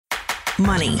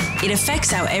Money. It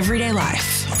affects our everyday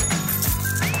life.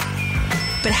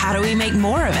 But how do we make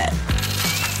more of it?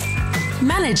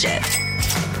 Manage it.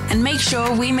 And make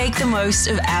sure we make the most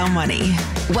of our money.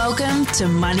 Welcome to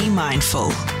Money Mindful,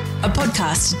 a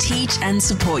podcast to teach and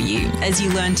support you as you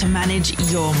learn to manage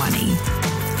your money.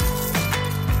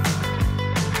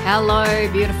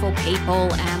 Hello, beautiful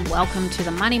people, and welcome to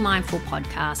the Money Mindful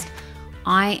podcast.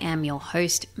 I am your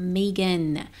host,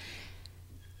 Megan.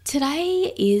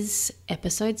 Today is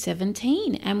episode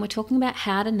 17, and we're talking about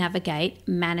how to navigate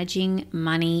managing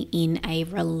money in a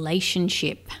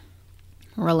relationship.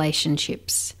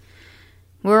 Relationships.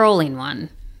 We're all in one,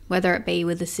 whether it be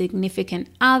with a significant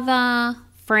other,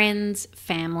 friends,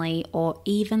 family, or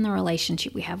even the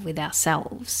relationship we have with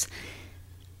ourselves.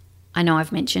 I know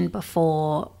I've mentioned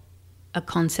before a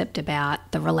concept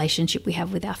about the relationship we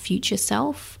have with our future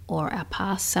self or our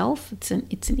past self. It's an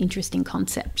interesting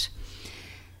concept.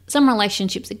 Some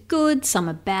relationships are good, some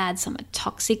are bad, some are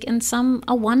toxic, and some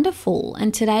are wonderful.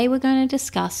 And today we're going to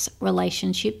discuss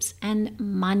relationships and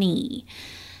money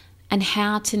and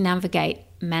how to navigate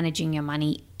managing your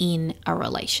money in a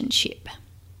relationship.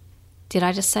 Did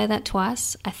I just say that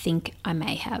twice? I think I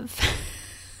may have.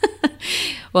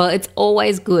 Well, it's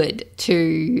always good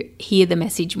to hear the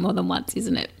message more than once,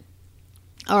 isn't it?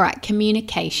 All right,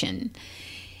 communication.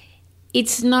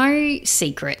 It's no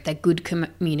secret that good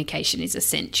communication is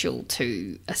essential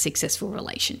to a successful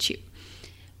relationship.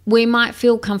 We might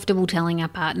feel comfortable telling our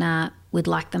partner we'd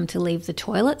like them to leave the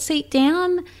toilet seat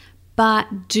down,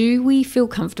 but do we feel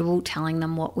comfortable telling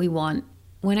them what we want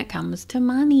when it comes to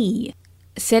money?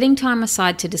 Setting time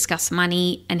aside to discuss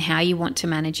money and how you want to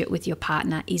manage it with your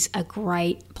partner is a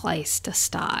great place to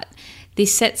start.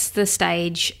 This sets the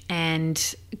stage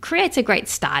and creates a great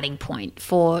starting point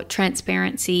for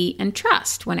transparency and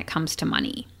trust when it comes to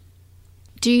money.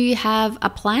 Do you have a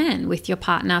plan with your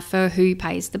partner for who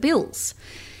pays the bills?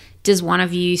 Does one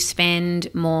of you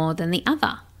spend more than the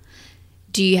other?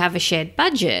 Do you have a shared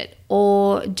budget,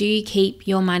 or do you keep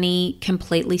your money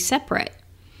completely separate?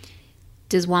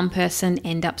 Does one person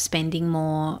end up spending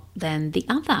more than the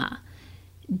other?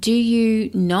 Do you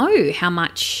know how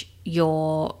much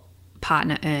your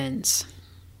partner earns?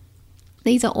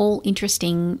 These are all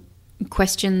interesting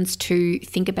questions to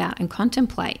think about and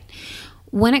contemplate.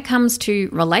 When it comes to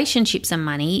relationships and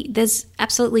money, there's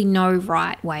absolutely no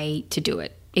right way to do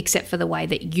it, except for the way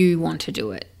that you want to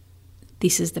do it.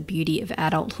 This is the beauty of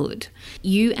adulthood.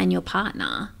 You and your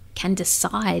partner can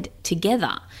decide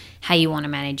together how you want to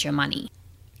manage your money.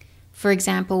 For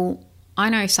example, I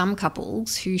know some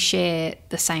couples who share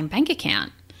the same bank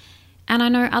account, and I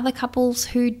know other couples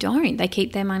who don't. They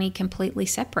keep their money completely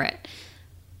separate.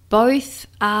 Both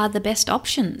are the best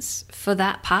options for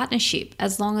that partnership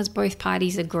as long as both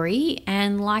parties agree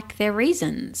and like their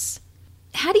reasons.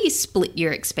 How do you split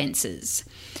your expenses?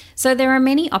 So there are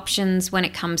many options when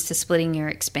it comes to splitting your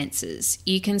expenses.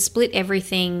 You can split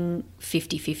everything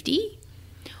 50-50,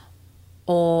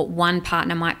 or one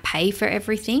partner might pay for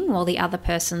everything while the other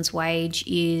person's wage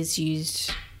is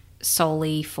used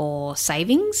solely for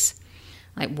savings,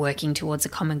 like working towards a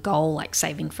common goal like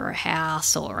saving for a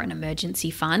house or an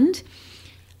emergency fund.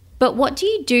 But what do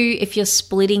you do if you're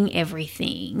splitting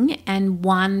everything and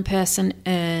one person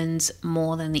earns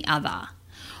more than the other?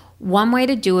 One way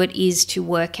to do it is to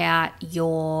work out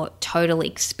your total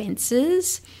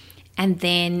expenses, and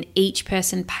then each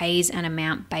person pays an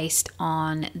amount based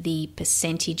on the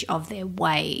percentage of their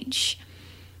wage.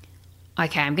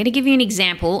 Okay, I'm going to give you an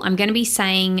example. I'm going to be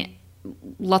saying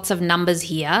lots of numbers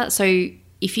here. So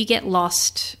if you get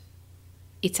lost,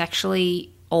 it's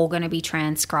actually all going to be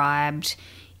transcribed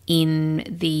in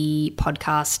the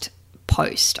podcast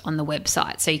post on the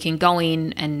website. So you can go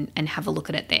in and have a look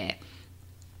at it there.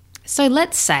 So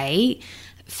let's say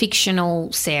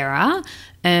fictional Sarah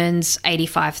earns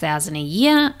 $85,000 a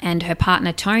year and her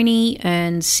partner Tony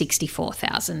earns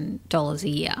 $64,000 a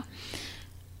year.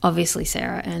 Obviously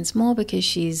Sarah earns more because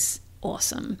she's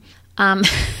awesome. No,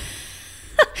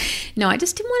 I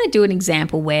just didn't want to do an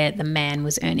example where the man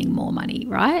was earning more money,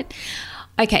 right?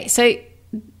 Okay, so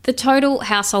the total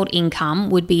household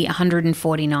income would be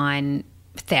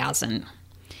 $149,000.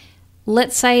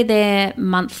 Let's say their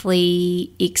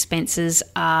monthly expenses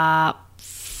are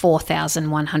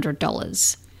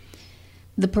 $4,100.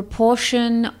 The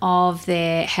proportion of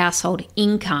their household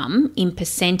income in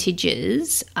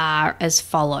percentages are as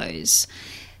follows.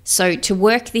 So to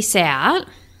work this out,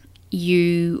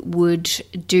 you would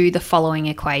do the following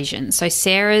equation. So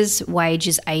Sarah's wage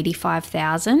is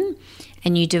 $85,000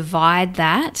 and you divide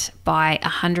that by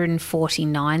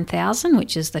 $149,000,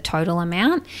 which is the total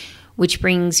amount, which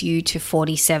brings you to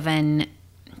 $47,000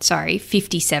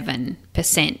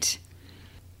 57%.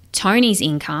 Tony's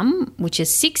income, which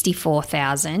is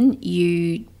 $64,000,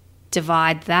 you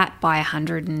divide that by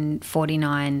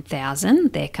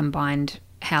 $149,000, their combined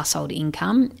household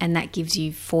income, and that gives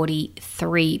you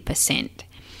 43%.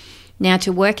 Now,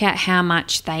 to work out how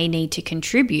much they need to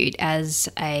contribute as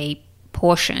a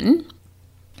portion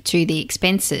to the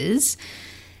expenses,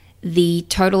 the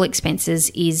total expenses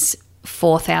is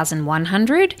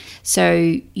 $4,100.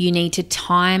 So you need to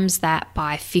times that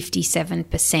by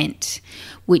 57%,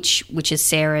 which is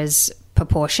Sarah's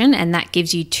proportion, and that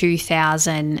gives you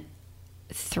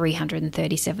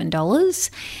 $2,337.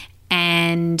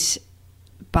 And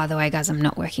by the way, guys, I'm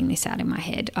not working this out in my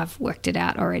head. I've worked it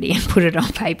out already and put it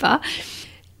on paper.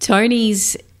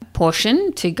 Tony's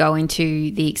portion to go into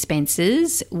the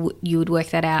expenses, you would work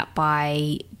that out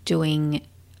by doing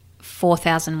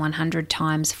 4,100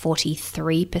 times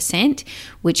 43%,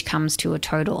 which comes to a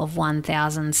total of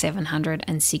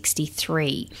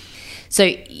 1,763.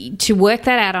 So to work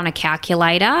that out on a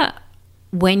calculator,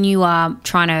 when you are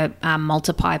trying to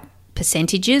multiply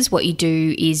percentages, what you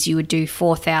do is you would do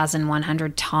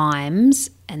 4,100 times,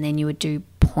 and then you would do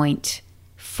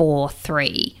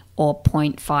 0.43 or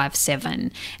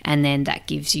 0.57, and then that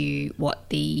gives you what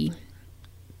the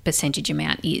percentage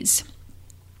amount is.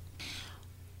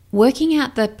 Working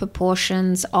out the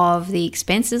proportions of the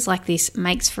expenses like this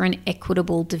makes for an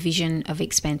equitable division of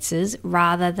expenses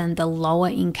rather than the lower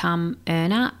income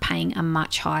earner paying a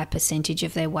much higher percentage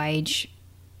of their wage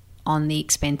on the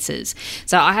expenses.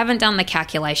 So I haven't done the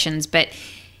calculations, but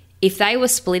if they were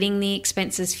splitting the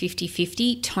expenses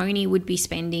 50-50, Tony would be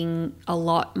spending a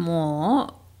lot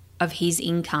more of his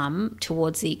income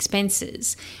towards the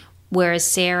expenses, whereas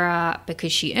Sarah,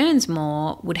 because she earns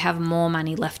more, would have more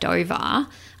money left over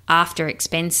after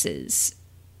expenses.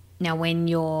 Now, when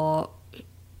you're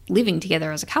living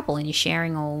together as a couple and you're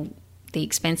sharing all the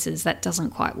expenses, that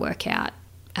doesn't quite work out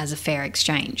as a fair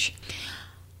exchange.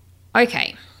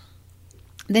 Okay,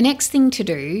 the next thing to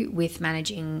do with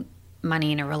managing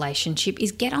money in a relationship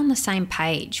is get on the same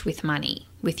page with money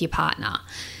with your partner.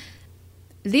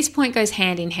 This point goes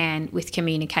hand in hand with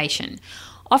communication.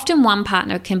 Often one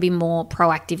partner can be more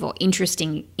proactive or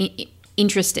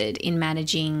interested in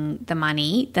managing the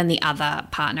money than the other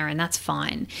partner, and that's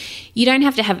fine. You don't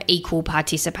have to have equal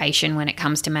participation when it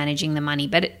comes to managing the money,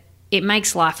 but it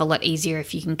makes life a lot easier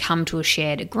if you can come to a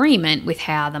shared agreement with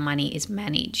how the money is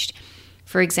managed.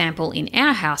 For example, in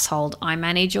our household, I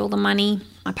manage all the money,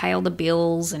 I pay all the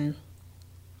bills and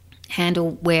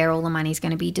handle where all the money is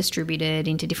going to be distributed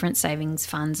into different savings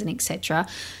funds and etc.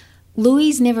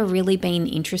 Louis never really been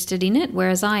interested in it,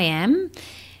 whereas I am.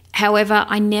 However,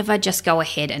 I never just go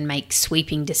ahead and make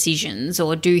sweeping decisions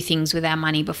or do things with our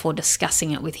money before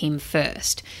discussing it with him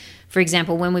first. For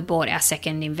example, when we bought our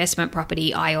second investment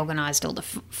property, I organised all the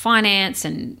finance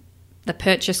and the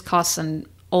purchase costs and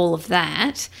all of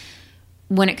that.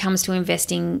 When it comes to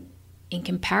investing, in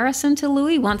comparison to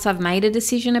Louis, once I've made a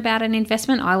decision about an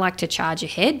investment, I like to charge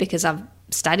ahead because I've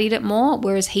studied it more,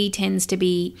 whereas he tends to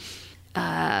be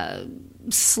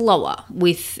slower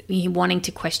with wanting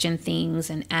to question things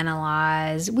and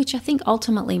analyze, which I think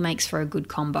ultimately makes for a good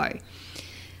combo.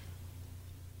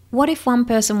 What if one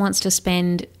person wants to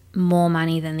spend more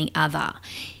money than the other?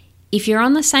 If you're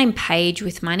on the same page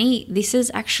with money, this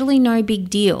is actually no big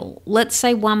deal. Let's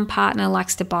say one partner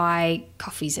likes to buy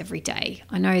coffees every day.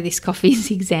 I know this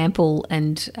coffee's example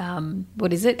and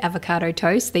avocado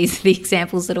toast. These are the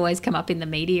examples that always come up in the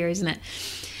media, isn't it?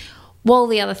 While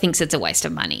the other thinks it's a waste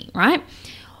of money, right?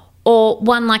 Or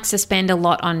one likes to spend a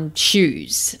lot on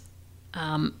shoes.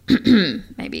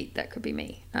 Maybe that could be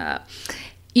me.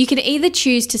 You can either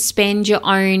choose to spend your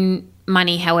own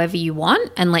money however you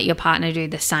want and let your partner do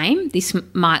the same. This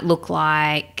might look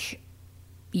like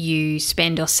you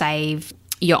spend or save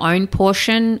your own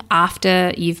portion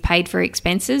after you've paid for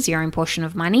expenses, your own portion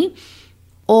of money.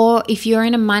 Or if you're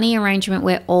in a money arrangement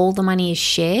where all the money is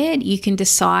shared, you can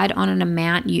decide on an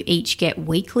amount you each get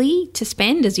weekly to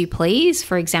spend as you please.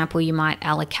 For example, you might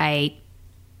allocate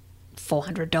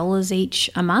 $400 each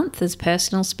a month as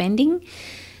personal spending.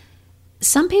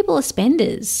 Some people are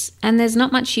spenders and there's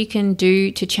not much you can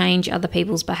do to change other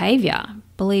people's behaviour.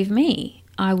 Believe me,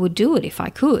 I would do it if I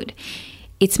could.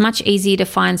 It's much easier to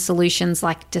find solutions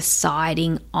like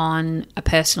deciding on a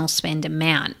personal spend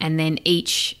amount, and then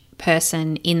each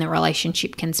person in the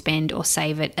relationship can spend or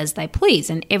save it as they please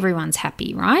and everyone's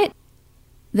happy, right?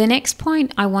 The next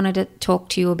point I wanted to talk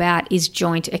to you about is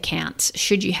joint accounts,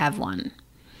 should you have one.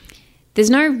 There's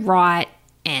no right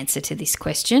answer to this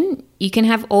question. You can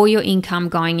have all your income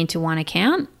going into one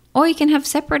account, or you can have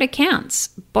separate accounts.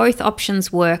 Both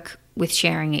options work with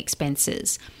sharing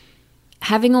expenses.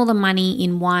 Having all the money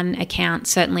in one account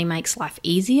certainly makes life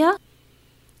easier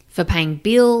for paying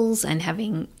bills and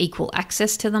having equal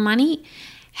access to the money.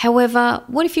 However,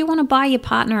 what if you want to buy your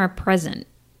partner a present?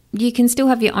 You can still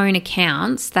have your own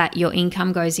accounts that your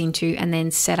income goes into and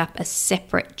then set up a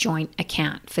separate joint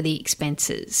account for the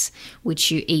expenses,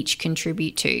 which you each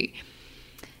contribute to.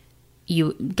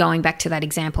 Going back to that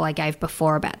example I gave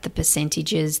before about the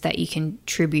percentages that you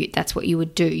contribute, that's what you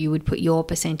would do. You would put your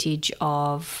percentage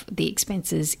of the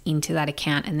expenses into that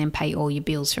account and then pay all your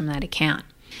bills from that account.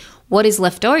 What is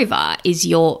left over is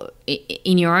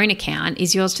in your own account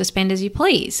is yours to spend as you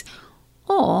please.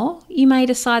 Or you may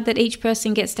decide that each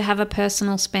person gets to have a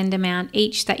personal spend amount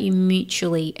each that you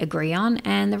mutually agree on,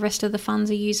 and the rest of the funds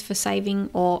are used for saving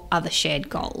or other shared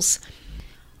goals.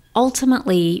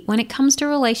 Ultimately, when it comes to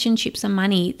relationships and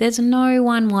money, there's no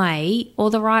one way or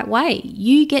the right way.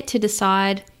 You get to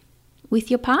decide with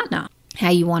your partner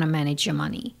how you want to manage your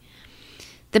money.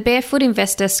 The Barefoot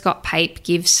investor Scott Pape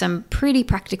gives some pretty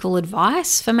practical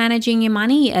advice for managing your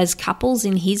money as couples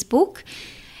in his book.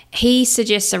 He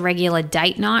suggests a regular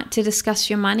date night to discuss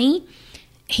your money.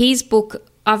 His book,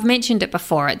 I've mentioned it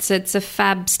before, it's a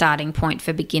fab starting point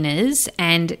for beginners,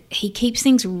 and he keeps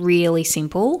things really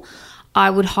simple. I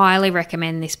would highly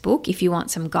recommend this book if you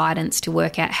want some guidance to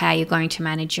work out how you're going to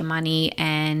manage your money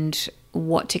and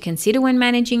what to consider when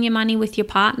managing your money with your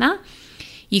partner.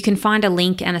 You can find a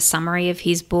link and a summary of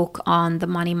his book on the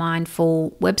Money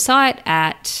Mindful website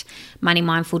at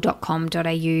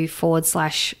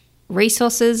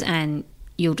moneymindful.com.au/resources, and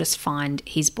you'll just find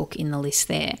his book in the list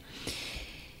there.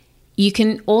 You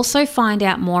can also find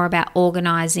out more about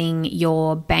organising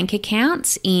your bank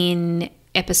accounts in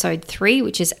episode 3,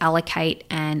 which is Allocate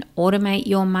and Automate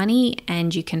Your Money,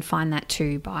 and you can find that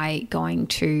too by going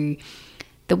to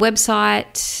the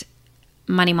website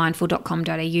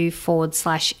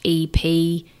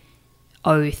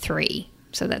moneymindful.com.au/EP03.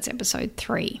 So that's episode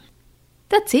 3.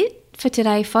 That's it for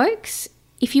today, folks.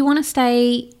 If you want to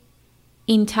stay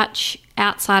in touch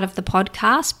outside of the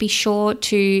podcast, be sure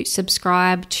to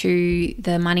subscribe to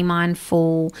the Money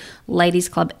Mindful Ladies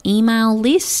Club email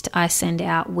list. I send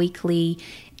out weekly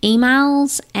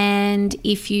emails, and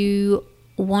if you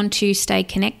want to stay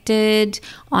connected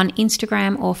on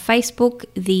Instagram or Facebook,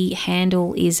 the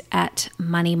handle is at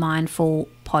Money Mindful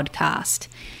Podcast.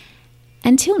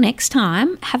 Until next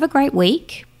time, have a great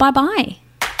week. Bye-bye.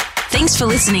 Thanks for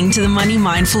listening to the Money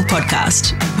Mindful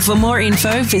podcast. For more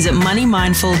info, visit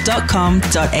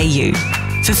moneymindful.com.au.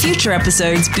 For future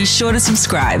episodes, be sure to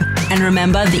subscribe. And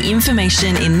remember, the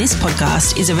information in this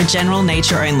podcast is of a general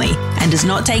nature only and does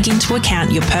not take into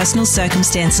account your personal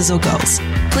circumstances or goals.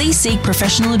 Please seek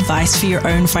professional advice for your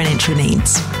own financial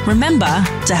needs. Remember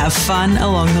to have fun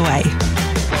along the way.